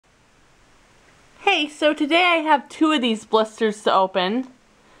Hey, so today I have 2 of these blisters to open.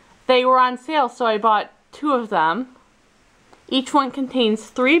 They were on sale, so I bought 2 of them. Each one contains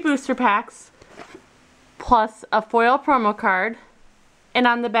 3 booster packs plus a foil promo card. And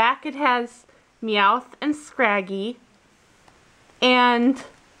on the back it has Meowth and Scraggy, and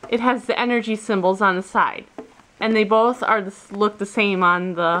it has the energy symbols on the side. And they both look the same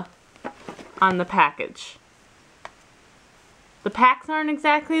on the package. The packs aren't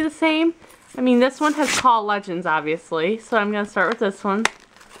exactly the same. I mean, this one has Call Legends, obviously, so I'm going to start with this one.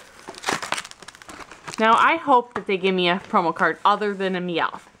 Now, I hope that they give me a promo card other than a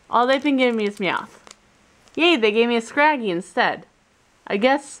Meowth. All they've been giving me is Meowth. Yay, they gave me a Scraggy instead. I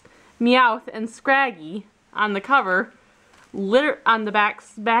guess Meowth and Scraggy on the cover, on the back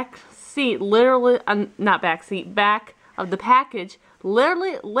seat, back of the package,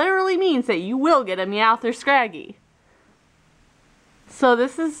 literally means that you will get a Meowth or Scraggy. So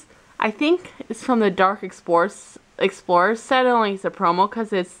this is, I think it's from the Dark Explorers set. It only is a promo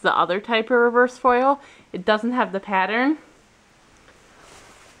because it's the other type of reverse foil. It doesn't have the pattern.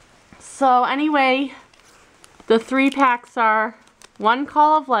 So anyway, the 3 packs are 1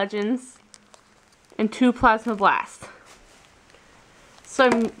 Call of Legends and 2 Plasma Blast.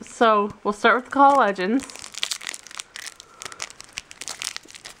 So we'll start with Call of Legends.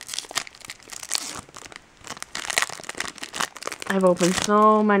 I've opened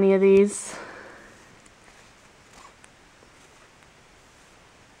so many of these.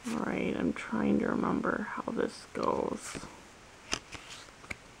 Alright, I'm trying to remember how this goes.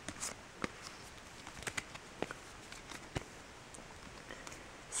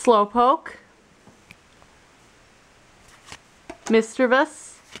 Slowpoke,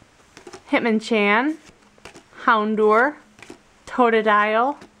 Mischievous, Hitmonchan, Houndour,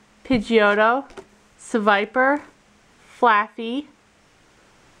 Totodile, Pidgeotto, Seviper, Flaffy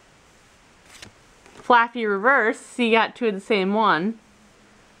Reverse, so you got 2 of the same one.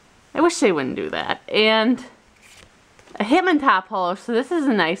 I wish they wouldn't do that. And a Hitmontop Holo, so this is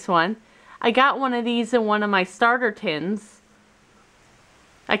a nice one. I got one of these in one of my starter tins.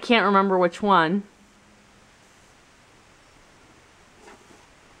 I can't remember which one.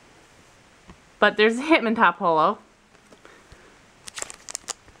 But there's a Hitmontop Holo.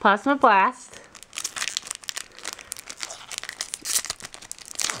 Plasma Blast.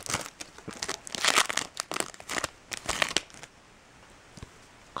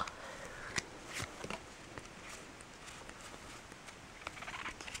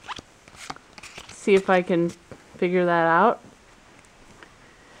 See if I can figure that out.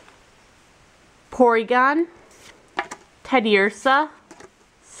 Porygon, Teddiursa,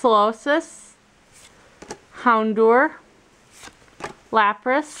 Solosis, Houndour,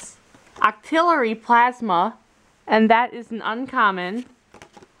 Lapras, Octillery Plasma, and that is an uncommon,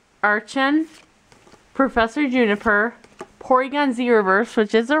 Archon, Professor Juniper, Porygon Z Reverse,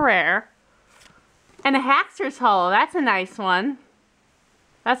 which is a rare, and a Haxorus Holo. That's a nice one.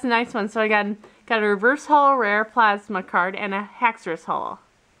 That's a nice one. So I got a Reverse Holo Rare Plasma card and a Haxorus Holo.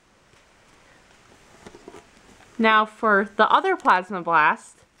 Now for the other Plasma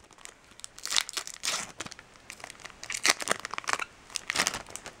Blast,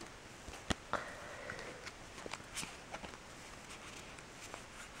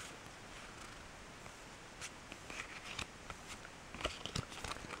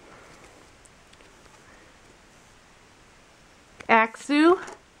 Axew,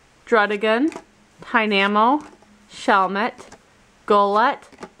 Druddigon, Tynamo, Shelmet, Golett,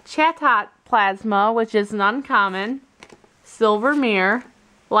 Chatot Plasma, which is an uncommon, Silvermere,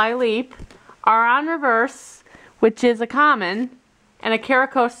 Lileep, Aron Reverse, which is a common, and a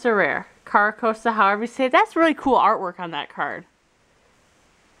Caracosta Rare. Caracosta, however you say it. That's really cool artwork on that card.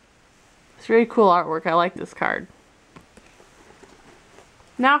 It's really cool artwork. I like this card.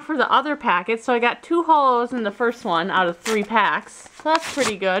 Now for the other packet. So I got 2 holos in the first one out of 3 packs. So that's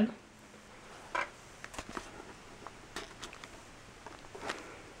pretty good.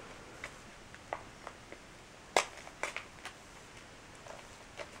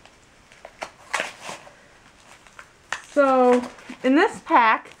 So in this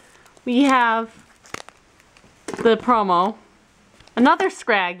pack we have the promo, another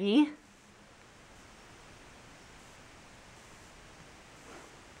Scraggy,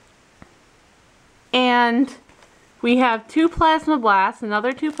 and we have 2 Plasma Blasts,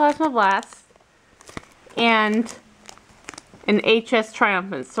 another 2 Plasma Blasts, and an HS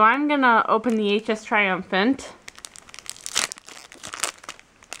Triumphant. So I'm gonna open the HS Triumphant.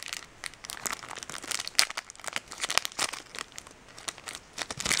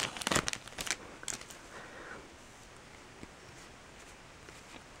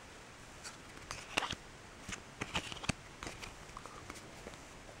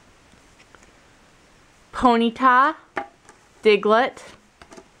 Ponyta, Diglett,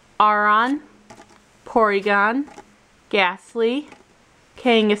 Aron, Porygon, Ghastly,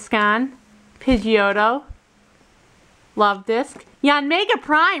 Kangaskhan, Pidgeotto, Love-Disc, Yanmega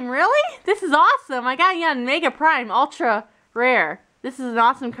Prime. Really? This is awesome. I got Yanmega Prime, ultra rare. This is an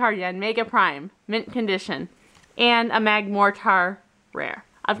awesome card, Yanmega Prime, mint condition. And a Magmortar rare.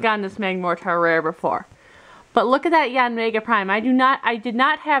 I've gotten this Magmortar rare before. But look at that Yanmega Prime. I did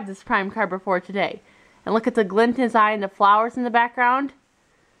not have this Prime card before today. And look at the glint in his eye and the flowers in the background.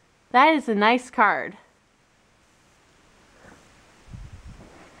 That is a nice card.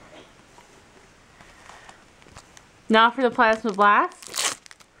 Now for the Plasma Blast.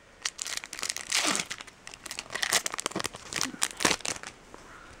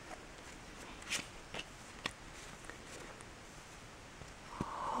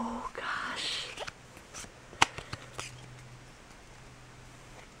 Oh gosh.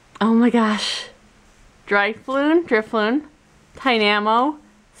 Oh my gosh. Drifloon, Dynamo,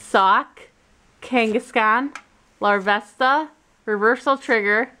 Sock, Kangaskhan, Larvesta, Reversal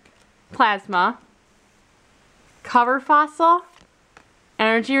Trigger, Plasma, Cover Fossil,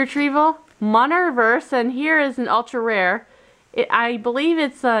 Energy Retrieval, Mana Reverse, and here is an ultra rare. I believe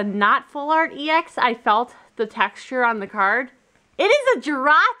it's a not Full Art EX. I felt the texture on the card. It is a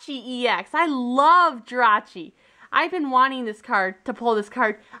Jirachi EX. I love Jirachi. I've been wanting this card, to pull this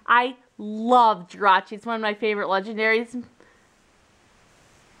card. I love Jirachi. It's one of my favorite legendaries.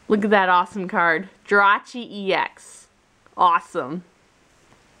 Look at that awesome card. Jirachi EX. Awesome.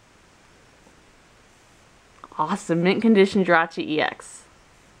 Awesome. Mint condition Jirachi EX.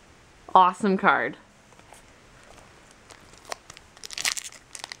 Awesome card.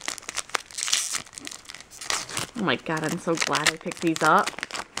 Oh my god, I'm so glad I picked these up.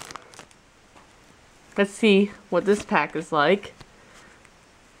 Let's see what this pack is like.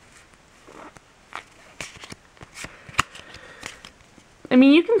 I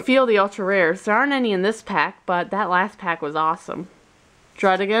mean, you can feel the ultra rares. There aren't any in this pack, but that last pack was awesome.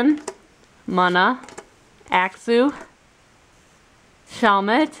 Druddigon, Mana, Axu,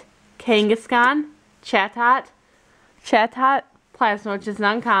 Shelmet, Kangaskhan, Chatot, Plasma, which is an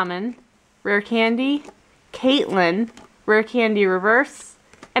uncommon, Rare Candy, Caitlyn, Rare Candy Reverse,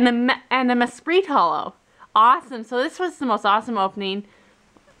 and a Mesprit Holo. Awesome. So this was the most awesome opening.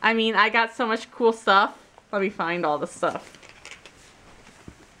 I mean, I got so much cool stuff. Let me find all the stuff.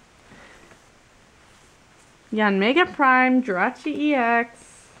 Yanmega Prime, Jirachi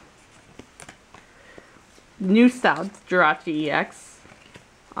EX. New style Jirachi EX.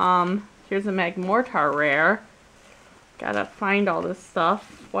 Here's a Magmortar rare. Gotta find all this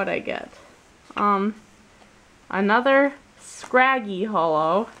stuff. What'd I get? Another Scraggy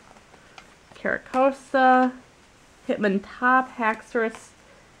Holo. Caracosta, Hitmontop, Haxorus,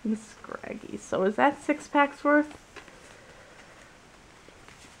 and Scraggy. So is that 6 packs worth?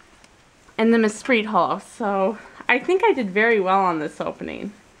 And the Mesprit Holo. So I think I did very well on this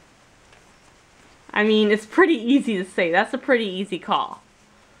opening. I mean, it's pretty easy to say. That's a pretty easy call.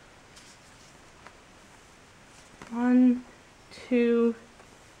 1, 2,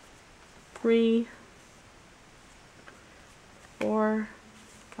 3, 4,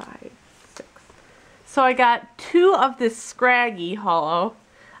 5, 6. So I got 2 of this Scraggy Holo.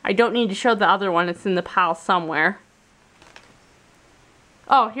 I don't need to show the other one. It's in the pile somewhere.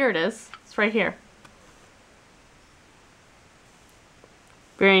 Oh, here it is. It's right here.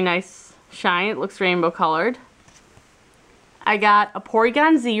 Very nice shine. It looks rainbow colored. I got a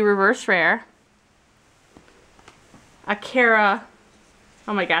Porygon Z reverse rare. A Kara.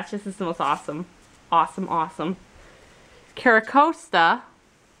 Oh my gosh, this is the most awesome. Awesome. Caracosta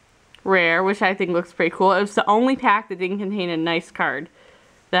rare, which I think looks pretty cool. It was the only pack that didn't contain a nice card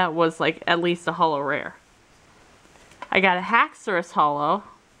that was like at least a holo rare. I got a Haxorus holo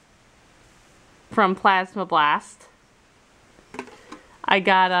from Plasma Blast. I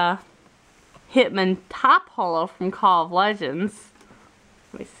got a Hitmontop holo from Call of Legends.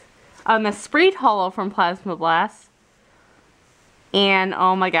 A Mesprit holo from Plasma Blast. And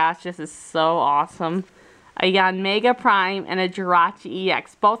oh my gosh, this is so awesome. A Yanmega Prime and a Jirachi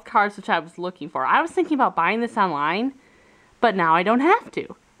EX. Both cards which I was looking for. I was thinking about buying this online, but now I don't have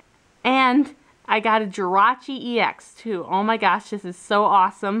to. And I got a Jirachi EX too. Oh my gosh, this is so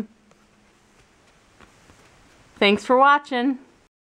awesome. Thanks for watching.